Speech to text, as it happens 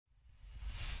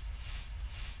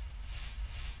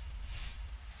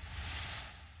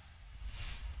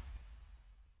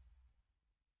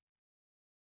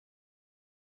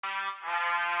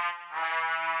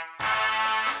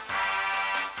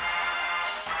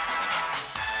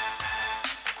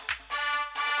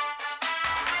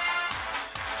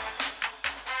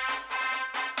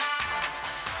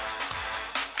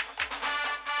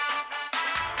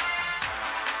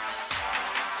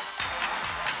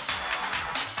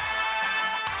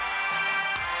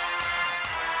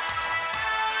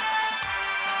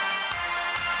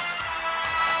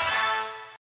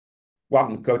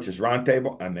Welcome to Coaches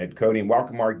Roundtable. I'm Ed Codi, and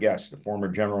welcome our guest, the former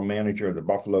general manager of the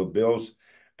Buffalo Bills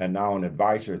and now an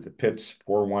advisor at the Pitts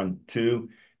 412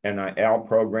 NIL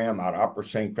program out of Upper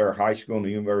St. Clair High School and the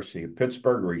University of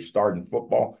Pittsburgh, where he started in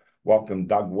football. Welcome,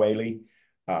 Doug Whaley.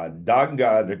 Doug,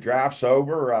 the draft's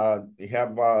over.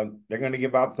 They're going to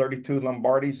give out 32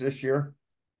 Lombardis this year.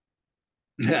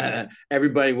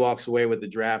 Everybody walks away with the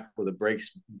draft with a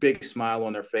big smile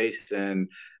on their face and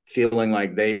feeling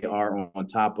like they are on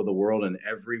top of the world. And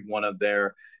every one of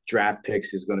their draft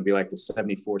picks is going to be like the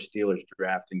 74 Steelers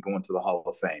draft and going to the Hall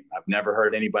of Fame. I've never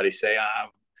heard anybody say,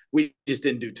 we just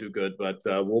didn't do too good, but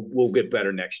we'll get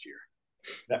better next year.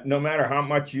 No matter how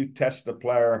much you test the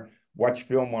player, watch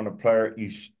film on a player, you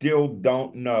still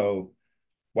don't know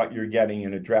what you're getting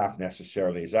in a draft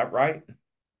necessarily. Is that right?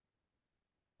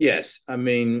 Yes. I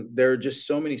mean, there are just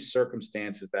so many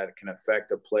circumstances that can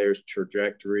affect a player's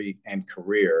trajectory and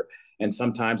career. And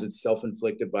sometimes it's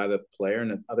self-inflicted by the player,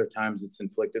 and other times it's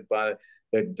inflicted by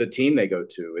the team they go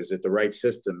to. Is it the right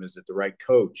system? Is it the right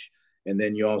coach? And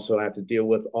then you also have to deal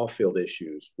with off-field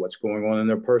issues. What's going on in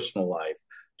their personal life?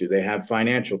 Do they have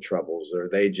financial troubles? Or are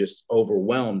they just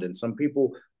overwhelmed? And some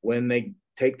people, when they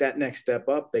take that next step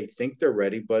up, they think they're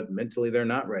ready, but mentally they're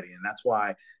not ready. And that's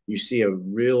why you see a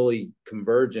really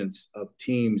convergence of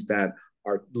teams that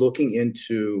are looking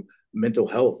into mental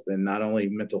health, and not only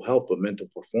mental health, but mental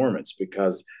performance,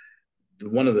 because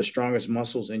one of the strongest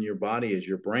muscles in your body is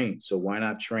your brain. So why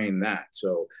not train that?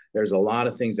 So there's a lot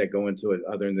of things that go into it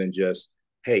other than just,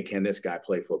 hey, can this guy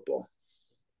play football?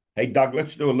 Hey, Doug,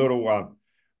 let's do a little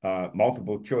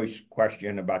multiple choice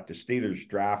question about the Steelers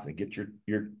draft and get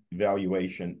your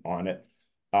evaluation on it.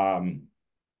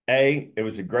 A, it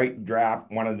was a great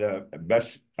draft, one of the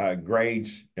best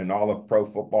grades in all of pro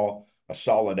football, a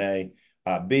solid A.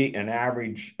 B, an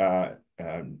average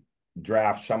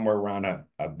draft, somewhere around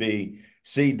a B.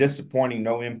 C, disappointing,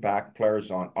 no impact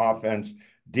players on offense.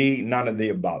 D, none of the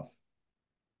above.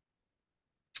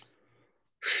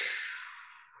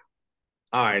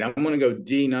 All right, I'm going to go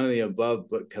D, none of the above,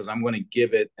 because I'm going to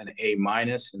give it an A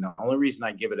minus. And the only reason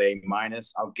I give it A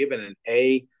minus, I'll give it an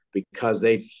A because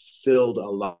they filled a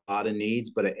lot of needs,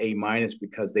 but an A minus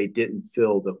because they didn't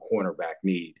fill the cornerback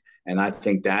need. And I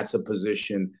think that's a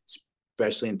position,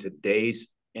 especially in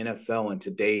today's NFL and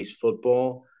today's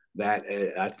football, that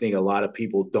I think a lot of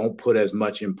people don't put as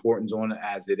much importance on it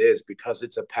as it is, because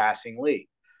it's a passing league.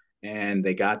 And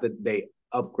they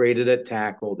upgraded at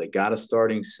tackle. They got a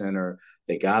starting center.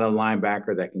 They got a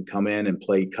linebacker that can come in and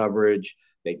play coverage.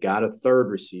 They got a third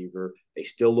receiver. They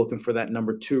still looking for that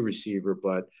number 2 receiver.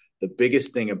 But the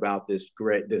biggest thing about this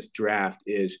draft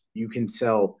is you can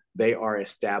tell they are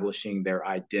establishing their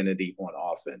identity on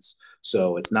offense.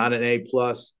 So it's not an A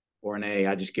plus or an A.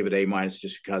 I just give it A minus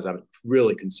just because I'm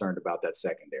really concerned about that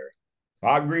secondary.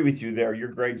 I agree with you there. Your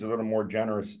grade's a little more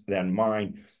generous than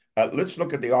mine. Let's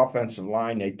look at the offensive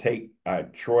line. They take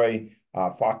Troy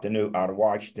Fautanu out of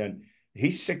Washington.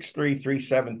 He's 6'3",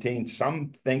 317.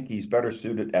 Some think he's better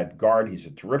suited at guard. He's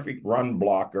a terrific run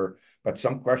blocker, but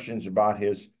some questions about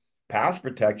his pass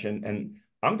protection. And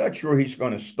I'm not sure he's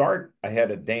going to start ahead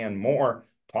of Dan Moore.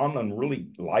 Tomlin really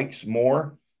likes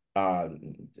Moore,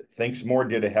 thinks Moore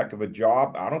did a heck of a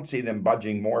job. I don't see them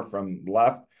budging Moore from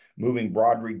left, moving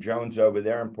Broderick Jones over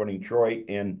there and putting Troy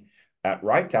in at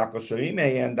right tackle, so he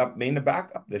may end up being the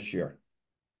backup this year.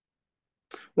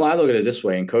 Well, I look at it this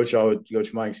way, and Coach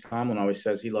Mike Tomlin always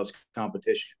says he loves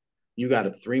competition. You got a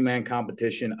 3-man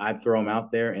competition, I'd throw him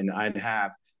out there, and I'd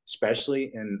have, especially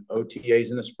in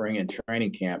OTAs in the spring and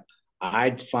training camp,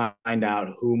 I'd find out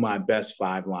who my best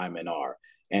 5 linemen are.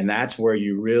 And that's where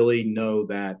you really know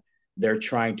that they're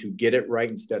trying to get it right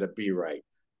instead of be right.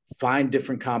 Find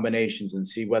different combinations and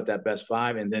see what that best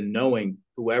 5, and then knowing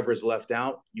whoever's left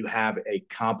out, you have a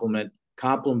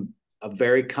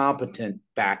very competent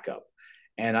backup.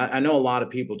 And I know a lot of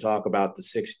people talk about the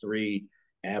 6'3",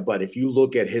 but if you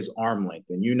look at his arm length,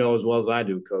 and you know as well as I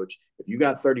do, Coach, if you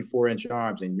got 34-inch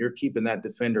arms and you're keeping that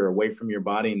defender away from your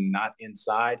body and not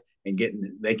inside, and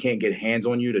they can't get hands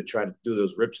on you to try to do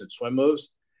those rips and swim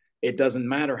moves, it doesn't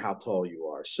matter how tall you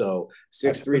are. So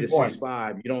 6'3" to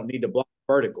 6'5", you don't need to block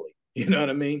vertically. You know what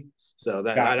I mean? So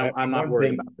that I'm not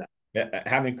worried about that.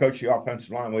 Having coached the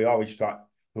offensive line, we always thought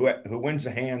who wins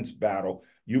the hands battle,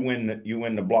 you win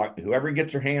the block. Whoever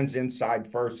gets their hands inside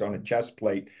first on a chest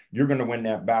plate, you're going to win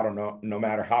that battle no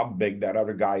matter how big that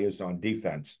other guy is on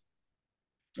defense.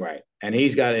 Right. And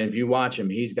if you watch him,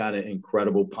 he's got an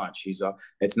incredible punch.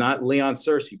 It's not Leon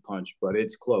Cersei punch, but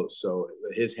it's close. So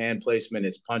his hand placement,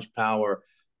 his punch power,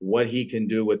 what he can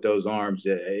do with those arms,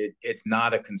 it's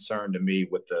not a concern to me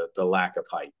with the lack of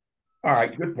height. All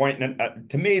right, good point. And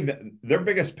to me, their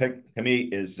biggest pick to me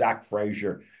is Zach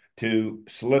Frazier to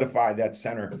solidify that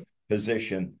center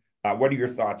position. What are your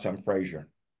thoughts on Frazier?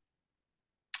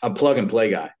 A plug and play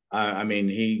guy. I mean,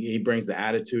 he brings the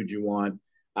attitude you want.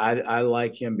 I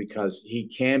like him because he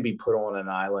can be put on an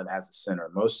island as a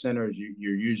center. Most centers,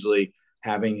 you're usually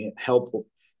having help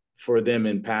for them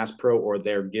in pass pro, or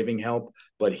they're giving help.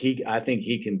 But I think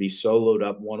he can be soloed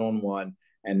up one on one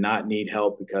and not need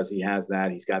help because he has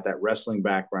that. He's got that wrestling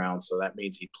background, so that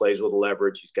means he plays with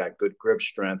leverage. He's got good grip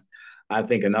strength. I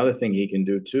think another thing he can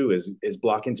do too is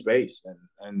blocking space,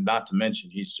 and not to mention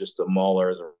he's just a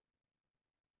mauler as a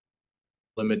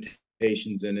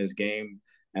limitations in his game.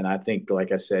 And I think,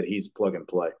 like I said, he's plug and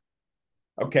play.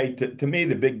 Okay, to me,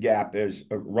 the big gap is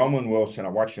Roman Wilson. I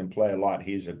watched him play a lot.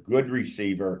 He's a good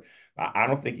receiver. I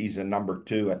don't think he's a number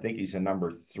two. I think he's a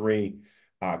number three.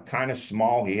 Kind of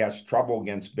small. He has trouble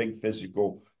against big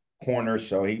physical corners,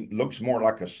 so he looks more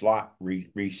like a slot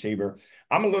receiver.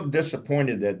 I'm a little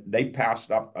disappointed that they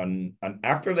passed up on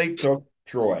after they took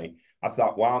Troy. I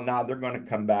thought, wow, now they're going to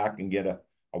come back and get a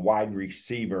wide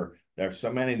receiver. There's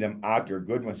so many of them out there,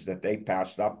 good ones that they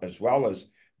passed up, as well as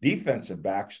defensive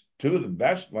backs. Two of the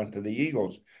best went to the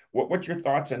Eagles. What's your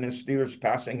thoughts on the Steelers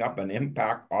passing up an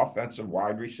impact offensive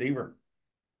wide receiver?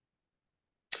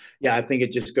 Yeah, I think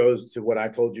it just goes to what I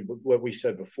told you, what we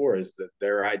said before, is that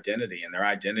their identity, and their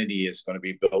identity is going to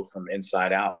be built from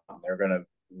inside out. They're going to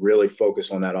really focus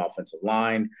on that offensive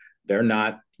line. They're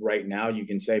not right now, you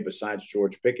can say, besides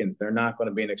George Pickens, they're not going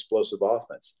to be an explosive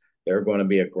offense. They're going to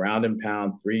be a ground and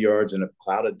pound, 3 yards in a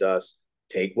cloud of dust,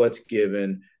 take what's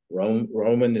given.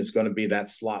 Roman is going to be that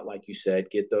slot, like you said,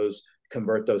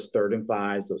 convert those 3rd and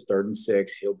 5s, those 3rd and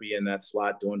 6. He'll be in that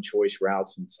slot doing choice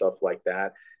routes and stuff like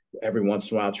that. Every once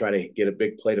in a while, try to get a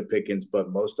big play to Pickens, but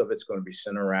most of it's going to be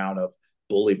centered around of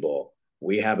bully ball.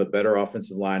 We have a better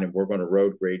offensive line, and we're going to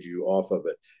road grade you off of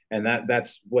it. And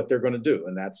that's what they're going to do,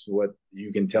 and that's what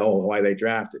you can tell why they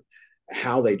drafted,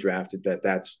 how they drafted that.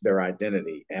 That's their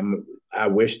identity. And I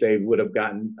wish they would have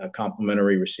gotten a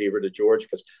complimentary receiver to George,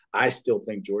 because I still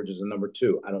think George is a number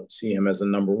 2. I don't see him as a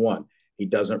number 1. He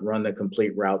doesn't run the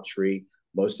complete route tree.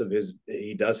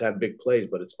 He does have big plays,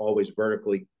 but it's always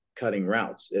vertically cutting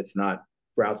routes. It's not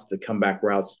routes to comeback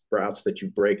routes that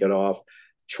you break it off,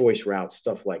 choice routes,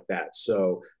 stuff like that.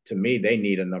 So to me, they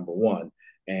need a number 1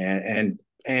 and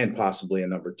possibly a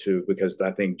number 2, because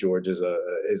I think George is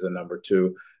a number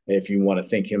 2. If you want to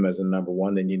think him as a number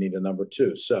 1, then you need a number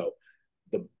 2. So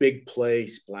the big play,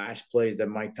 splash plays that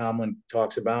Mike Tomlin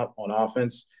talks about on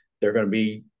offense, they're going to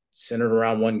be centered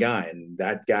around one guy, and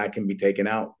that guy can be taken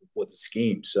out with a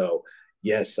scheme. So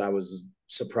yes, I was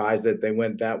surprised that they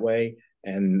went that way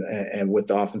and with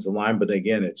the offensive line. But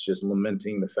again, it's just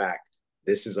lamenting the fact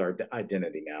this is our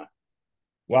identity now.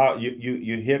 Well,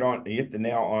 you hit the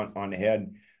nail on the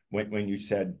head when you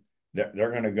said that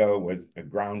they're going to go with a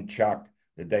ground chuck.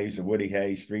 The days of Woody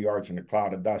Hayes, 3 yards in a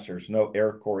cloud of dust. There's no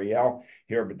Eric Coryell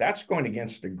here, but that's going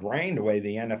against the grain the way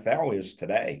the NFL is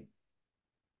today.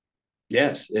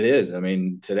 Yes, it is. I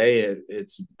mean, today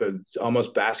it's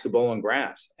almost basketball on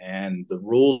grass, and the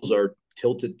rules are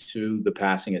tilted to the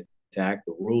passing attack.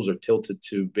 The rules are tilted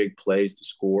to big plays to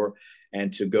score,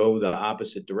 and to go the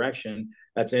opposite direction.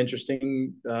 That's an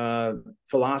interesting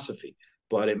philosophy,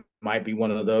 but it might be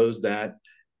one of those that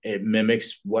it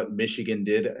mimics what Michigan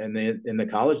did in the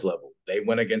college level. They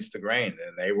went against the grain,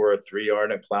 and they were a 3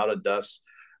 yard in a cloud of dust,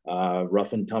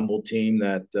 rough and tumble team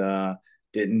that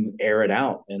didn't air it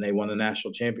out, and they won the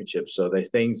national championship. So they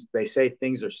say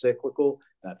things are cyclical,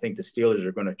 and I think the Steelers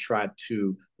are going to try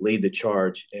to lead the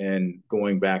charge in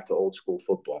going back to old school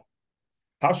football.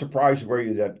 How surprised were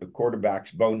you that the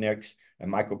quarterbacks Bo Nix and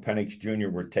Michael Penix Jr.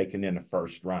 were taken in the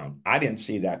first round? I didn't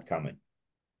see that coming.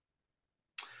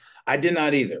 I did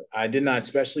not either. I did not,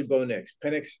 especially Bo Nix.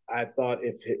 Penix, I thought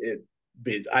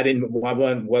I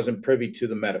wasn't privy to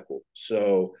the medical.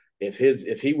 So if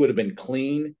he would have been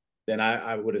clean, then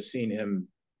I would have seen him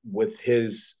with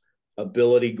his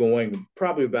ability going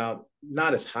probably about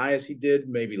not as high as he did,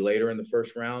 maybe later in the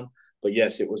first round. But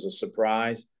yes, it was a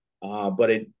surprise. But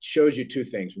it shows you 2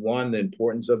 things. One, the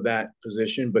importance of that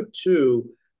position, but 2,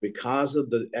 because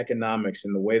of the economics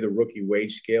and the way the rookie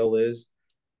wage scale is,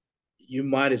 you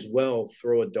might as well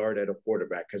throw a dart at a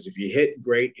quarterback, because if you hit,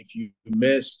 great. If you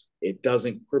miss, it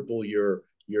doesn't cripple your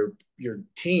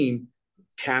team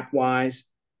cap wise,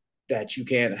 that you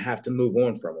can't have to move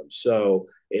on from them. So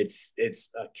it's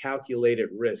a calculated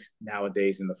risk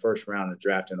nowadays in the first round of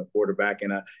drafting a quarterback,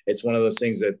 and it's one of those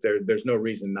things that there's no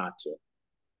reason not to.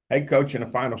 Hey, Coach, in the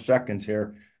final seconds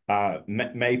here,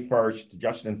 May 1st,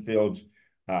 Justin Fields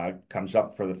comes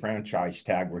up for the franchise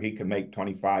tag where he could make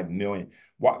 $25 million.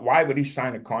 Why would he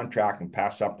sign a contract and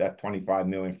pass up that $25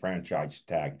 million franchise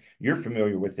tag? You're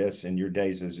familiar with this in your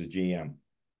days as a GM.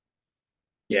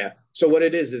 Yeah. So what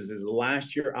it is the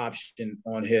last year option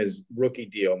on his rookie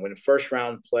deal. When first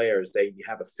round players, they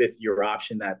have a 5th year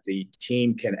option that the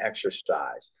team can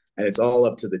exercise, and it's all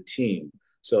up to the team.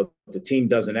 So if the team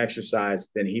doesn't exercise,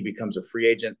 then he becomes a free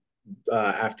agent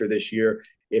after this year.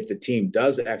 If the team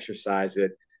does exercise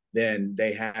it, then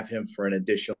they have him for an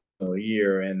additional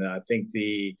year. And I think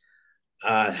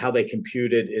how they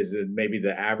compute it is maybe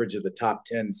the average of the top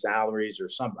 10 salaries or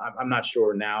something. I'm not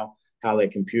sure now how they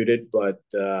compute it, but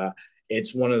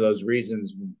it's one of those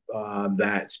reasons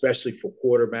that, especially for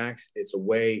quarterbacks, it's a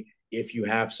way, if you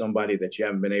have somebody that you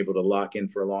haven't been able to lock in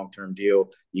for a long-term deal,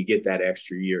 you get that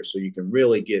extra year. So you can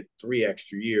really get 3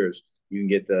 extra years. You can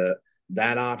get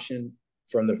that option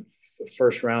from the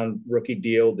first round rookie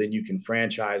deal, then you can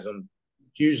franchise them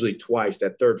usually twice.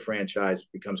 That 3rd franchise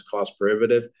becomes cost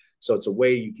prohibitive. So it's a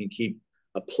way you can keep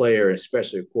a player,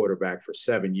 especially a quarterback, for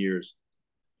 7 years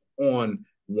on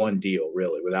one deal,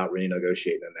 really, without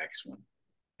renegotiating the next one.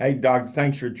 Hey, Doug,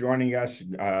 thanks for joining us.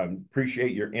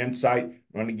 Appreciate your insight. I'm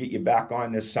going to get you back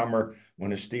on this summer when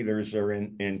the Steelers are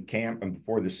in camp and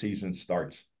before the season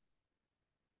starts.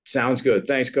 Sounds good.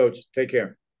 Thanks, Coach. Take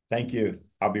care. Thank you.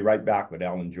 I'll be right back with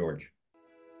Al and George.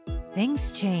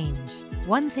 Things change.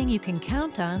 One thing you can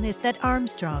count on is that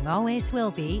Armstrong always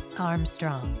will be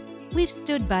Armstrong. We've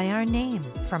stood by our name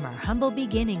from our humble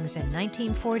beginnings in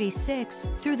 1946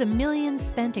 through the millions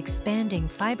spent expanding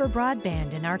fiber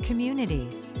broadband in our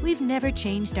communities. We've never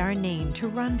changed our name to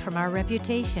run from our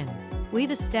reputation.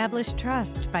 We've established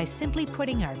trust by simply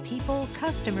putting our people,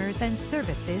 customers, and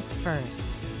services first.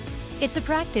 It's a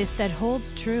practice that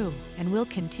holds true and will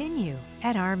continue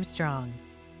at Armstrong.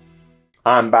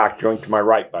 I'm back, joined to my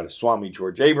right by the Swami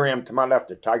George Abraham, to my left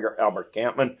the Tiger Albert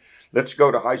Campman. Let's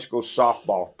go to high school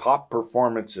softball. Top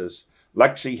performances: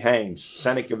 Lexi Haynes,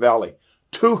 Seneca Valley,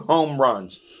 2 home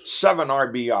runs, 7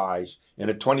 RBIs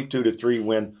in a 22-3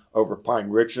 win over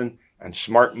Pine Richland. And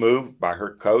smart move by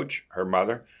her coach, her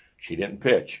mother. She didn't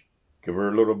pitch. Give her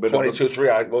a little bit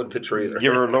 22-3, I wouldn't pitch her either.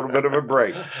 Give her a little bit of a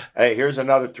break. Hey, here's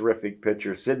another terrific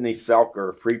pitcher, Sydney Selker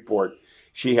of Freeport.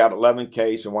 She had 11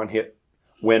 Ks and 1 hit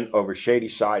win over Shady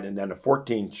Side, and then a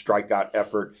 14 strikeout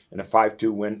effort and a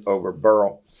 5-2 win over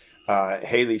Burrell.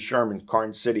 Haley Sherman,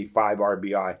 Karn City, 5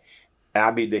 RBI.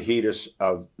 Abby DeHitas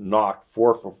of Knock,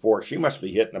 4 for 4. She must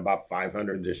be hitting about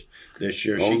 500 this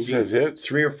year. She has hits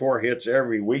 3 or 4 hits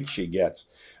every week she gets.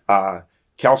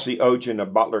 Kelsey Ogen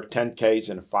of Butler, 10 Ks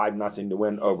and a 5-0 to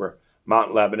win over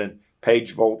Mount Lebanon.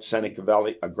 Paige Volt, Seneca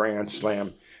Valley, a grand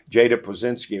slam. Jada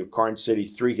Pozinski of Karn City,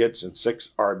 3 hits and 6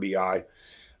 RBI.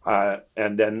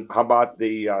 And then how about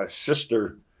the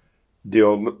sister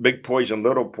deal, Big Poison,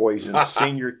 Little Poison,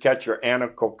 senior catcher Anna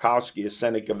Kolkowski of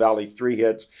Seneca Valley, 3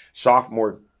 hits.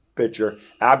 Sophomore pitcher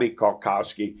Abby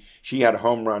Kolkowski, she had a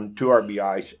home run, 2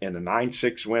 RBIs, and a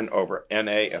 9-6 win over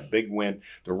NA, a big win.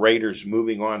 The Raiders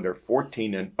moving on. They're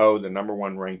 14-0, the number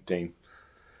 1 ranked team.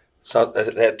 So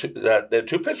they had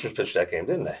 2 pitchers pitch that game,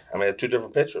 didn't they? I mean, 2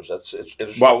 different pitchers.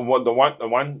 It's well,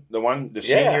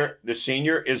 the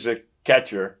senior is a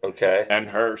catcher. Okay. And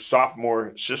her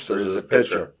sophomore sister is a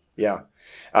pitcher. Yeah.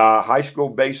 High school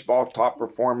baseball top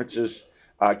performances.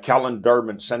 Kellen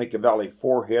Durbin, Seneca Valley,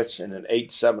 4 hits and an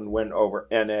 8-7 win over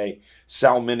NA.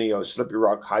 Sal Minio, Slippery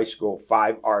Rock High School,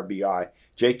 5 RBI.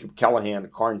 Jacob Callahan,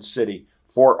 Karn City,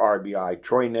 4 RBI.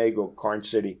 Troy Nagel, Karn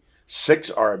City, 6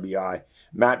 RBI.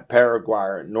 Matt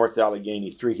Paraguay, North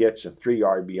Allegheny, 3 hits and 3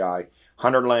 RBI.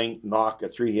 Hunter Lang, Knock, a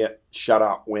 3-hit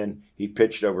shutout win. He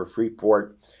pitched over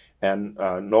Freeport. And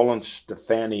Nolan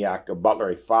Stefaniak of Butler,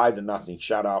 a 5-0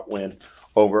 shutout win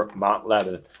over Mount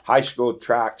Lebanon. High school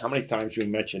track, how many times we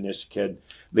mentioned this kid?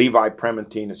 Levi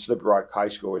Prementine at Slippery Rock High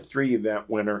School, a 3-event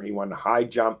winner. He won the high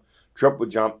jump, triple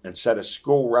jump, and set a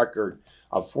school record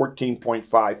of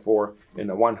 14.54 in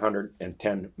the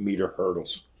 110-meter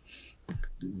hurdles.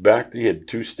 Back, he had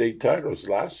 2 state titles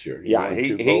last year.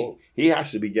 He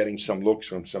has to be getting some looks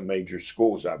from some major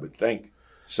schools, I would think.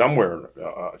 Somewhere,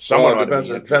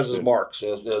 depends his marks.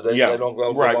 They don't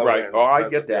go right. Oh, I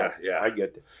get that. I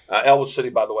get that. Elwood City,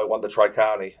 by the way, won the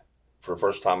Tri-County for the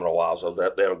first time in a while, so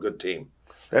they have a good team.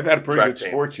 They've had a pretty good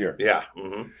sports year. Yeah.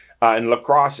 In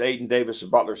lacrosse, Aiden Davis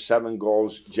of Butler, 7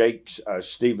 goals. Jake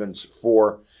Stevens,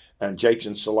 4. And Jake's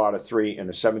Salata, 3. And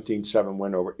a 17-7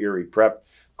 win over Erie Prep.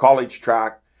 College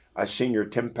track, senior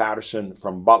Tim Patterson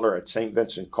from Butler at St.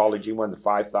 Vincent College. He won the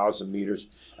 5,000 meters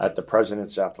at the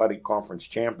President's Athletic Conference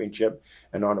Championship.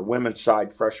 And on the women's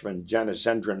side, freshman Jenna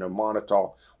Zendrin of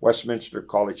Montauk Westminster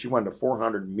College. She won the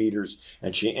 400 meters,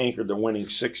 and she anchored the winning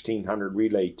 1,600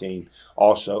 relay team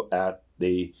also at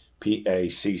the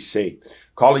PACC.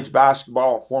 College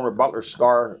basketball, former Butler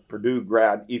star, Purdue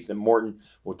grad Ethan Morton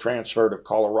will transfer to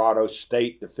Colorado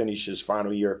State to finish his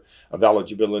final year of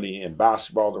eligibility in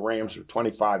basketball. The Rams were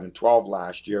 25-12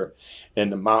 last year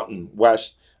in the Mountain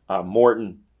West.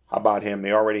 Morton, how about him?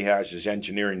 He already has his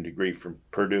engineering degree from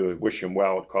Purdue. Wish him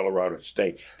well at Colorado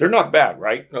State. They're not bad,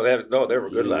 right? No, they were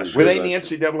good last year. Were they in the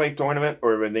NCAA tournament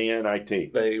or were they in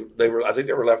NIT? They were. I think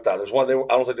they were left out. There's one. I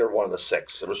don't think they were one of the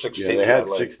 6. There were 6 teams. They had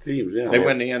 6 teams. Yeah, they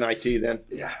won the NIT then.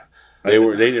 Yeah, they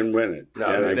didn't win it.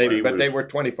 No, they were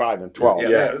 25-12.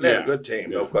 Yeah, they had a good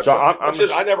team. No question.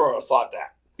 So I never thought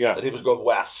that. Yeah, that he was going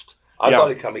west. I thought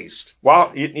he'd come east.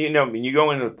 Well, you know, when you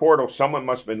go into the portal, someone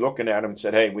must have been looking at him and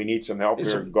said, "Hey, we need some help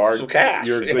here, guard. Some cash.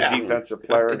 You're a good defensive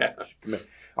player."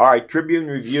 All right, Tribune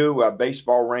Review,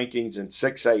 baseball rankings in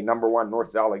 6A, number 1,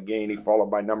 North Allegheny, followed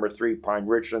by number 3, Pine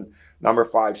Richland, number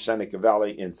 5, Seneca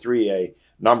Valley. In 3A,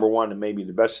 number 1, and maybe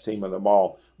the best team of them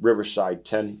all, Riverside,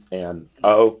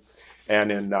 10-0.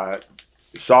 And in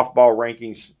softball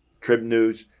rankings, Trib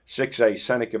News, 6A,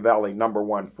 Seneca Valley, number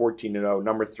 1, 14-0.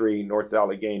 Number 3, North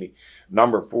Allegheny.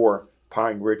 Number 4,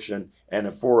 Pine Richland. And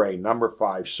in 4A, number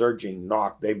 5, Surging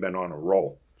Knock. They've been on a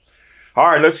roll. All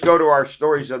right, let's go to our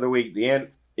stories of the week. The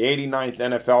 89th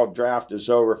NFL draft is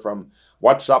over from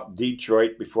What's Up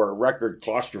Detroit before a record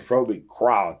claustrophobic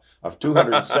crowd of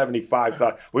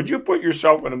 275,000. Would you put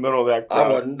yourself in the middle of that crowd?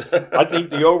 I wouldn't. I think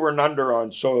the over and under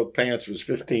on soiled pants was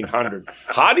 1,500.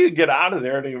 How do you get out of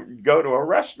there to go to a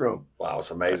restroom? Wow, it's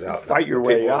amazing how fight your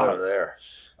way out there.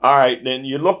 All right, then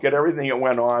you look at everything that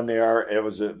went on there. It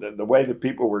was the way the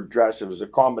people were dressed. It was a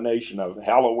combination of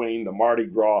Halloween, the Mardi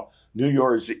Gras, New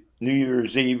Year's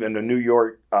Eve, and the New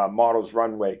York Models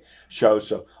Runway show.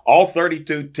 So all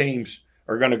 32 teams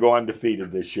are going to go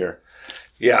undefeated this year.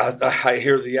 Yeah, I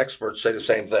hear the experts say the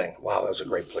same thing. Wow, that was a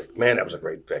great pick. Man, that was a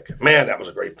great pick. Man, that was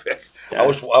a great pick. Yeah. I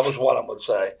was one of them would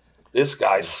say, this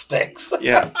guy stinks.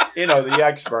 Yeah, you know, the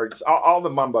experts, all the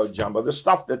mumbo jumbo, the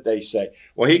stuff that they say.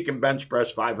 Well, he can bench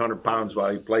press 500 pounds while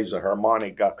he plays a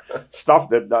harmonica, stuff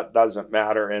that doesn't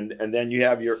matter. And then you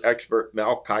have your expert,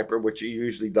 Mel Kiper, which he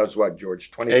usually does what,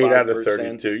 George? 25%? 8 out of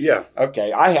 32, yeah.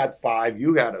 Okay, I had 5.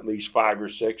 You had at least 5 or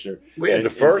 6. We had the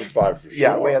first 5 for sure.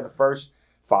 Yeah, we had the first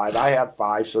 5. I had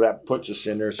 5, so that puts us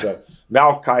in there. So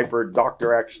Mel Kiper,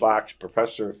 Dr. X-Lax,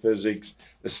 professor of physics,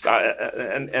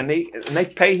 and they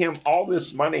pay him all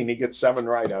this money, and he gets 7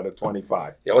 right out of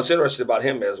 25. Yeah, what's interesting about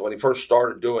him is when he first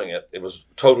started doing it, it was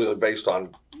totally based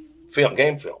on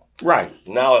game film. Right.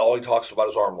 Now all he talks about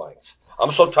is arm length.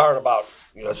 I'm so tired about,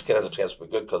 this kid has a chance to be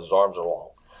good because his arms are long.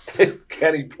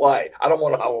 Can he play? I don't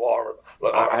want to have a long.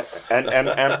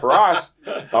 And for us,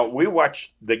 we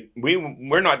watch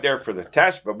we're not there for the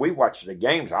test, but we watch the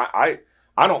games.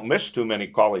 I don't miss too many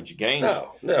college games.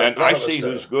 No, and I see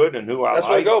who's good and who I like. That's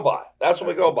what we go by. That's what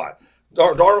we go by.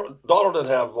 Donald didn't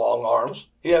have long arms.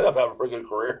 He ended up having a pretty good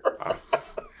career.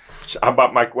 How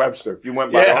about Mike Webster? If you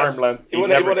went by arm length, he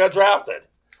wouldn't have got drafted.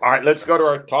 All right, let's go to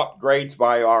our top grades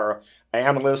by our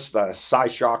analyst, Cy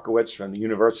Shockowitz from the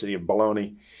University of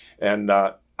Bologna. And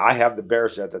I have the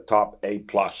Bears at the top A+.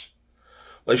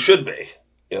 They should be.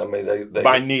 They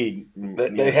by need.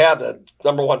 They had the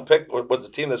number 1 pick with the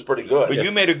team that's pretty good. But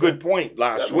you made a good point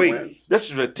last week. Wins.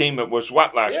 This is a team that was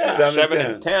what last year?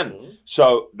 7-10. Mm-hmm.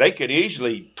 So they could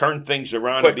easily turn things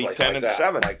around quickly, and be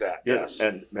 10-7. Like that, yes.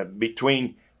 And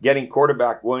between getting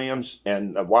quarterback Williams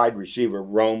and a wide receiver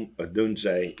Rome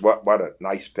Odunze, what a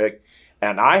nice pick.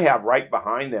 And I have right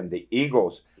behind them the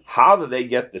Eagles. How do they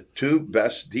get the 2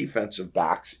 best defensive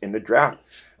backs in the draft?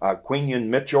 Quinion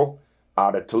Mitchell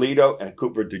out of Toledo and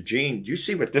Cooper DeJean. Do you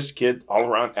see what this kid,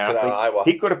 all-around athlete?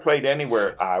 He could have played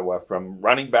anywhere at Iowa, from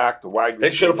running back to wide receiver.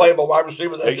 They should have played him a wide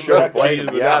receiver. They should have played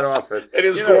him that often. It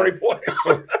is scoring points.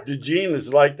 DeJean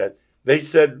is like that. They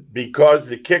said because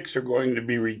the kicks are going to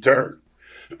be returned,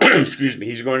 excuse me,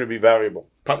 he's going to be valuable.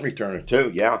 Punt returner,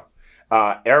 too, yeah.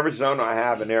 Arizona, I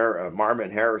have in there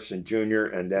Marvin Harrison Jr.,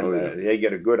 and then they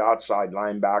get a good outside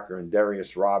linebacker in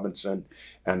Darius Robinson,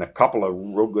 and a couple of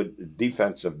real good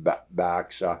defensive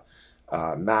backs,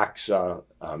 Max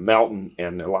Melton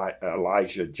and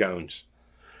Elijah Jones.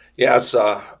 Yeah, it's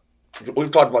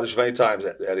we've talked about this many times,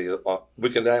 Eddie. We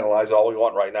can analyze all we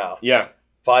want right now. Yeah.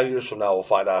 5 years from now, we'll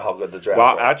find out how good the draft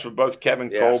was. Well, that's what both Kevin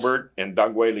Colbert and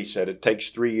Doug Whaley said. It takes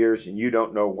 3 years, and you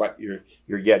don't know what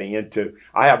you're getting into.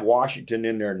 I have Washington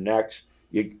in there next,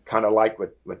 you kind of like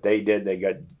what they did. They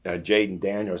got Jaden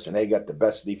Daniels, and they got the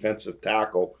best defensive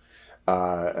tackle,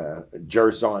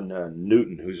 Jerzon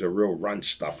Newton, who's a real run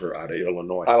stuffer out of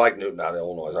Illinois. I like Newton out of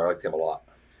Illinois. I like him a lot.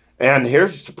 And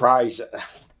here's a surprise.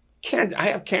 I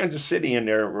have Kansas City in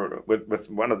there with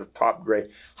one of the top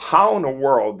grade. How in the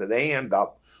world do they end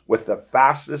up with the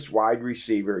fastest wide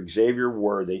receiver, Xavier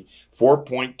Worthy,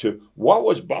 4.2? What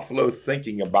was Buffalo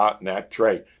thinking about in that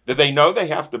trade? Did they know they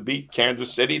have to beat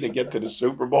Kansas City to get to the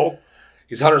Super Bowl?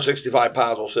 He's 165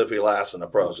 pounds. We'll see if he lasts in the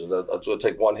pros. So it'll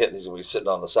take one hit and he's going to be sitting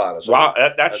on the side. So well,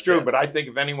 that's true, but I think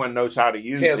if anyone knows how to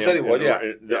use Kansas him, City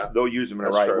would, they'll use him in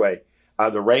the right way.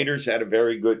 The Raiders had a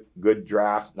very good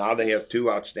draft. Now they have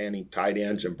two outstanding tight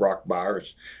ends in Brock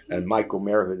Bowers and Michael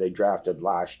Mayer, who they drafted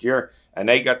last year. And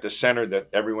they got the center that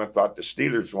everyone thought the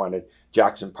Steelers wanted,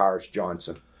 Jackson Powers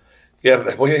Johnson.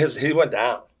 Yeah, well, he went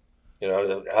down. You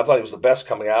know, I thought he was the best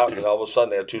coming out, and all of a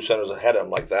sudden they had two centers ahead of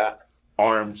him like that.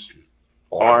 Arms.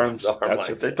 That's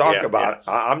what they talk about.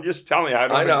 Yeah. I'm just telling you, I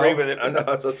don't agree with it. I know,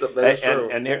 that's true.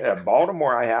 And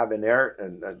Baltimore, I have in there,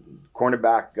 and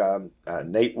cornerback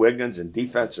Nate Wiggins and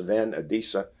defensive end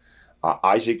Adisa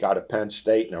Isaac out of Penn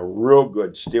State, and a real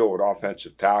good steal at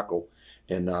offensive tackle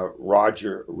in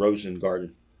Roger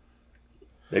Rosengarten.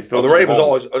 The Ravens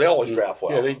always draft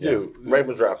well. Yeah, they do. Yeah.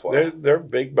 Ravens draft well. They're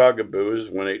big bugaboos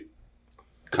when it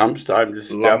comes time to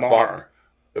step up.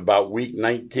 About week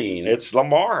 19, it's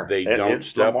Lamar. It's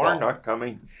step Lamar up. Not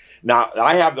coming. Now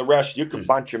I have the rest. You can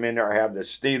bunch them in there. I have the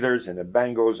Steelers and the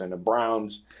Bengals and the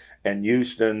Browns and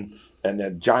Houston and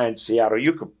the Giants, Seattle.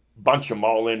 You could bunch them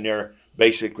all in there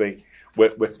basically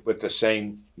with the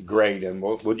same grade, and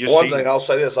we'll just one see. thing I'll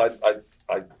say this: I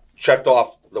checked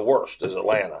off the worst is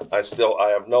Atlanta. I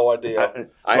have no idea.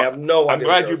 I have no idea. I'm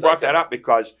glad you brought that up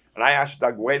because, and I asked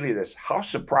Doug Whaley this: how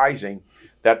surprising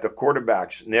that the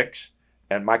quarterbacks Nix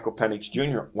and Michael Penix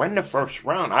Jr. went in the first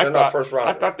round. I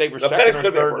thought they were second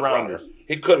or third rounders.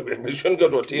 He could have been. He shouldn't go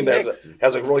to a team that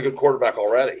has a really good quarterback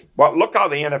already. Well, look how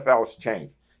the NFL has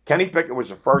changed. Kenny Pickett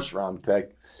was a first-round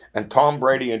pick, and Tom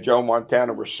Brady and Joe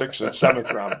Montana were 6th and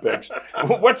 7th-round picks.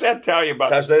 What's that tell you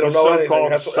about they don't know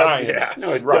so-called science?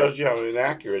 No, it tells you how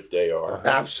inaccurate they are.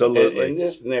 Absolutely. And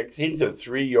this Nick, he's a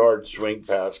 3-yard swing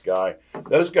pass guy.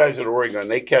 Those guys at Oregon,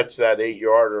 they catch that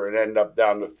 8-yarder and end up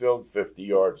down the field 50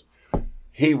 yards.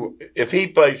 If he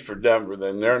plays for Denver,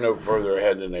 then they're no further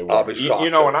ahead than they were. I'll be shocked. You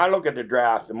know, when I look at the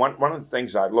draft, and one of the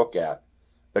things I look at,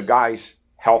 the guy's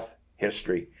health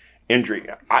history, injury.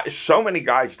 So many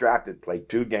guys drafted played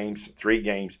 2 games, 3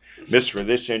 games, missed for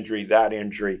this injury, that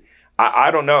injury.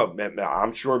 I don't know.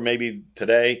 I'm sure maybe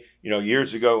today,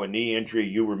 years ago, a knee injury,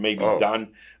 you were maybe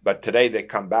done. But today they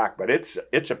come back. But it's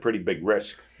a pretty big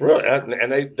risk. Really,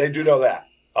 and they do know that.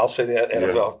 I'll say the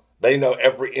NFL. They know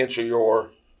every inch of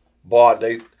your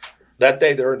body. That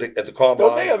day they're at the combine.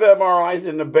 Don't they have MRIs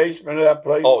in the basement of that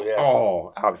place? Oh, yeah.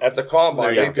 Oh, at the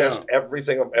combine, they test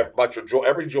everything about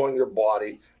every joint in your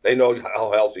body. They know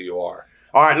how healthy you are.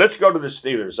 All right, let's go to the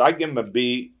Steelers. I give them a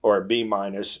B or a B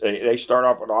minus. They start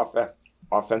off with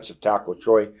offensive tackle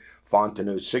Troy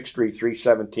Fontenot, 6'3",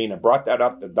 317. I brought that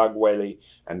up to Doug Whaley,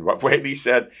 and what Whaley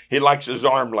said, he likes his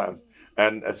arm length.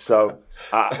 And so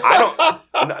I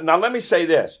don't. Now let me say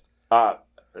this.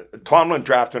 Tomlin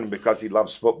drafted him because he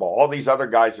loves football. All these other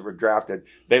guys that were drafted,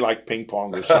 they like ping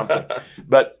pong or something.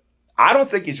 But I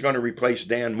don't think he's going to replace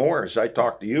Dan Moore, as I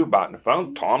talked to you about on the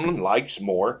phone. Tomlin likes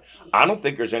Moore. I don't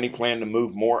think there's any plan to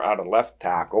move Moore out of left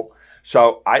tackle.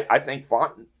 So I think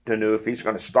Fontenot, if he's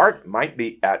going to start, might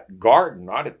be at guard,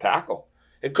 not at tackle.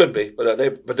 It could be, but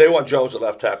they want Jones at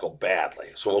left tackle badly.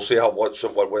 So we'll see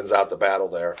what wins out the battle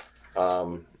there.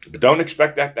 But don't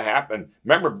expect that to happen.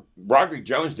 Remember, Broderick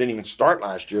Jones didn't even start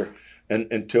last year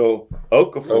until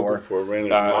Okafor ran his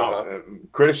mouth.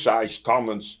 Criticized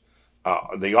Tomlin's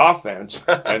the offense,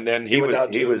 and then he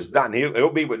was done.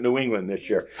 He'll be with New England this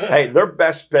year. Hey, their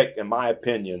best pick, in my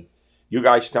opinion, you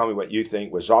guys tell me what you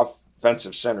think, was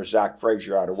offensive center Zach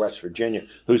Frazier out of West Virginia,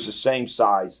 who's the same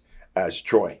size as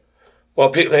Troy.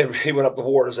 Well, he went up the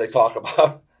board, as they talk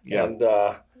about. Yeah.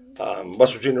 And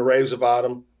West Virginia raves about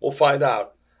him. We'll find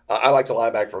out. I like the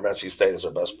linebacker from NC State as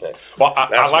their best pick. Well,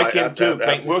 I like him too,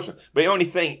 Peyton Wilson. But the only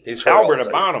thing, Albert,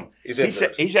 about him,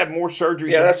 he's had more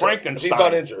surgeries than Frankenstein. He's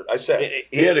not injured. I said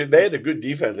they had a good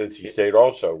defense at NC State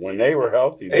also when they were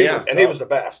healthy. He was the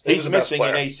best. He's missing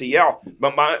an ACL.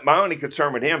 But my only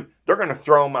concern with him, they're going to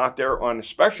throw him out there on the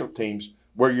special teams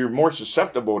where you're more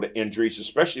susceptible to injuries,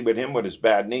 especially with him with his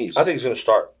bad knees. I think he's going to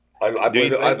start. I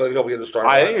believe he'll be in the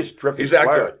starting. I think he's terrific. He's that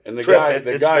good. And the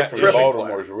guy from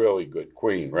Baltimore is really good.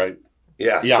 Queen, right?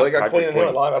 Yeah, Yeah, so they got Patrick Queen and him Queen.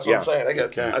 at line. That's what Yeah. I'm saying. They got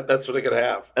Okay. that's what they could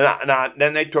have. And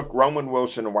then they took Roman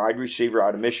Wilson, a wide receiver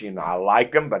out of Michigan. I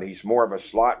like him, but he's more of a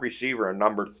slot receiver, a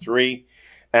number 3.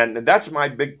 And that's my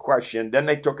big question. Then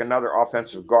they took another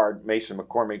offensive guard, Mason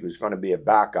McCormick, who's going to be a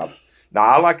backup. Now,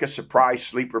 I like a surprise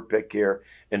sleeper pick here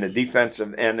in the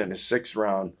defensive end in the 6th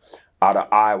round out of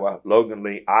Iowa. Logan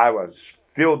Lee. Iowa's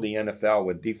filled the NFL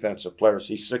with defensive players.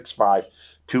 He's 6'5",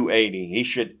 280. He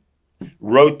should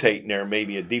rotate in there,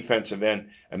 maybe a defensive end,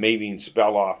 and maybe even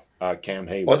spell off Cam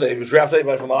Hayward. Well, they draft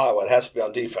anybody from Iowa, it has to be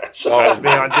on defense. It has to be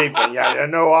on defense. Yeah,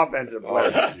 no offensive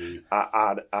player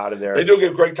out of there. They do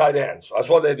get great tight ends. That's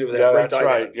what they do. They have great that's tight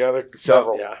right. ends. Yeah, they're So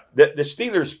several. Yeah. the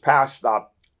Steelers passed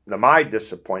up my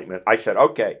disappointment. I said,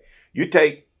 okay, you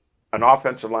take an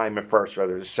offensive lineman first,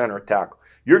 whether it's center or tackle.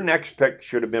 Your next pick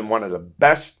should have been one of the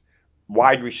best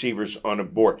wide receivers on the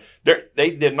board.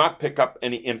 They did not pick up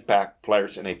any impact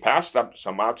players, and they passed up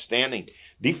some outstanding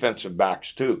defensive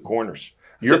backs too, corners.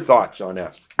 Your thoughts on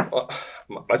that? Well,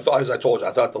 my thought, as I told you,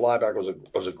 I thought the linebacker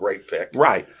was a great pick.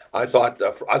 Right, I thought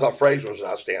Frazier was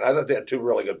outstanding. I thought they had 2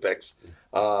 really good picks.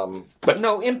 but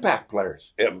no impact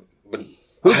players. Yeah, but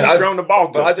Who's he thrown the ball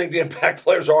to? But I think the impact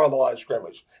players are on the line of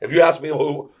scrimmage. If you ask me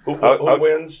who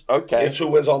wins, okay, it's who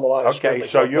wins on the line of scrimmage. Okay,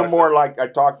 so you're more like, I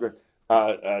talked to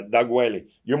Doug Whaley.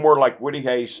 You're more like Woody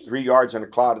Hayes, 3 yards in a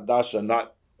cloud of dust, and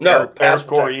not Eric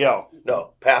Coryell.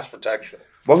 No, pass protection.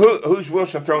 Well, who's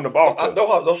Wilson throwing the ball to?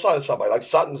 They'll sign somebody like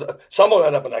Sutton's. Someone will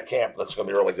end up in that camp that's going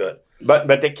to be really good.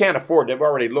 But they can't afford. They've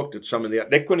already looked at some of the.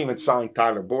 They couldn't even sign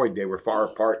Tyler Boyd. They were far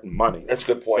apart in money. That's a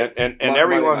good point. And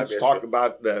everyone's talking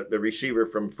about the receiver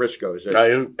from Frisco. Is it?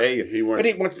 He went. But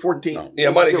he went 14. No. Yeah,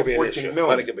 money could be an 14 issue. million.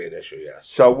 Money could be an issue. Yes.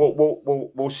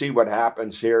 So we'll see what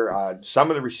happens here.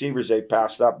 Some of the receivers they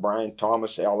passed up: Brian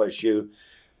Thomas, LSU,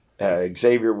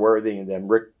 Xavier Worthy, and then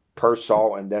Rick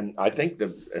Pearsall, and then I think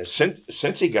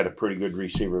since he got a pretty good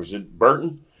receiver. Is it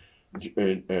Burton,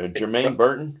 Jermaine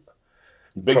Burton,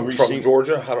 big receiver from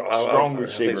Georgia? Strong I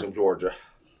receiver. think from Georgia.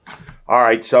 All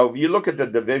right, so if you look at the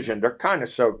division, they're kind of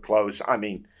so close. I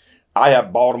mean, I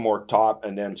have Baltimore top,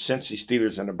 and then Cincy,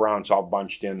 Steelers, and the Browns all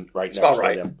bunched in It's next about to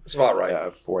right. them. It's about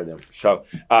right. For them. So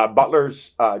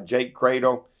Butler's Jake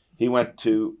Cradle. He went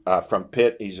to from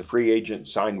Pitt. He's a free agent,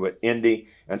 signed with Indy.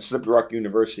 And Slippery Rock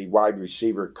University wide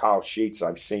receiver Kyle Sheets,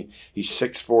 I've seen. He's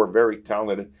 6'4", very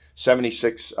talented,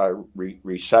 76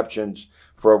 receptions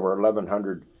for over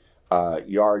 1,100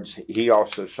 yards. He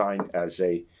also signed as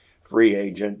a free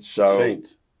agent. So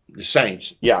the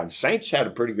Saints. Yeah, the Saints had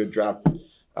a pretty good draft.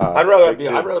 I'd rather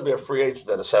be a free agent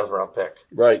than a 7th round pick.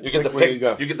 Right. You get the pick.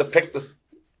 You get to pick the.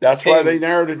 That's team, why they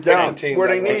narrowed it down team where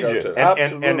they that need they you. go to.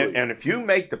 Absolutely. And if you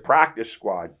make the practice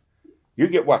squad, you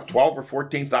get what, 12 or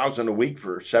 14,000 a week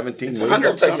for 17 It's weeks.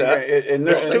 100 take that. and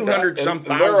It's 200 some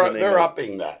thousand. They're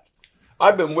upping that.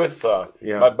 I've been with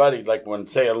my buddy, like when,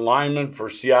 say, a lineman for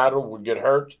Seattle would get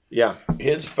hurt, Yeah.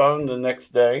 his phone the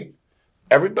next day,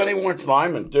 everybody wants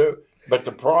linemen too. But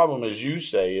the problem, as you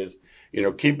say, is,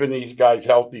 keeping these guys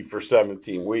healthy for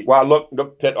 17 weeks. Well,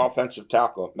 look, Pitt offensive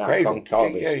tackle, Matt Great.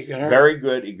 Goncalves. Yeah, you can hurt. Very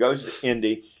good. He goes to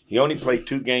Indy. He only played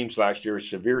 2 games last year, a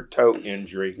severe toe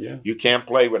injury. Yeah. You can't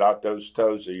play without those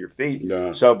toes of your feet.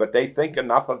 No. So, but they think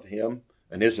enough of him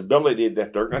and his ability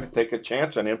that they're going to take a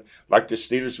chance on him, like the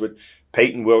Steelers with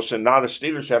Peyton Wilson. Now the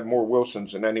Steelers have more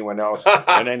Wilsons than anyone else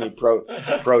in any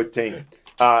pro team.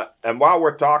 And while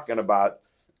we're talking about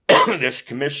this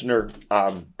commissioner,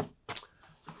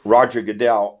 Roger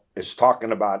Goodell is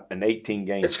talking about an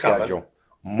 18-game schedule.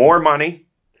 Coming. More money,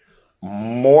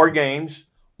 more games,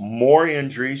 more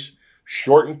injuries,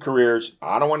 shortened careers.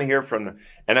 I don't want to hear from the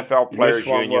NFL Players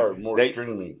Union. More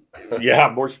streaming. Yeah,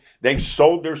 more. They've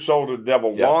sold their soul to the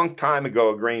devil Yeah. long time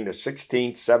ago, agreeing to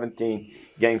 16, 17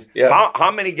 games. Yeah. How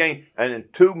many games? And then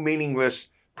 2 meaningless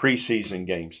preseason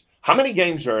games. How many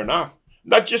games are enough?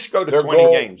 Not just go to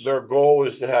 20 games. Their goal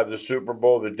is to have the Super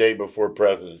Bowl the day before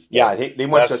President's Day. Yeah, he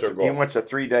wants That's their goal. he wants a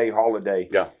 3-day holiday.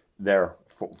 Yeah. There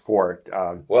for it.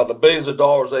 Well, the billions of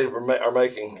dollars they are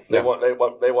making, they Yeah.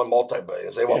 want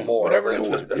multi-billions. They want more. whatever they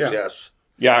want. Yeah. Yes.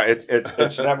 Yeah,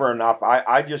 it's never enough.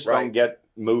 I just don't Right. get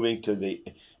moving to the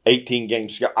 18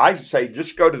 games. I say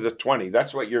just go to the 20.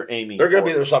 That's what you're aiming They're going for.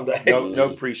 to be there someday. No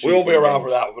preseason. We won't be around for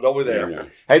games. that one, but they'll be there. Yeah.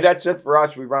 Hey, that's it for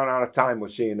us. We run out of time. We'll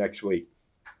see you next week.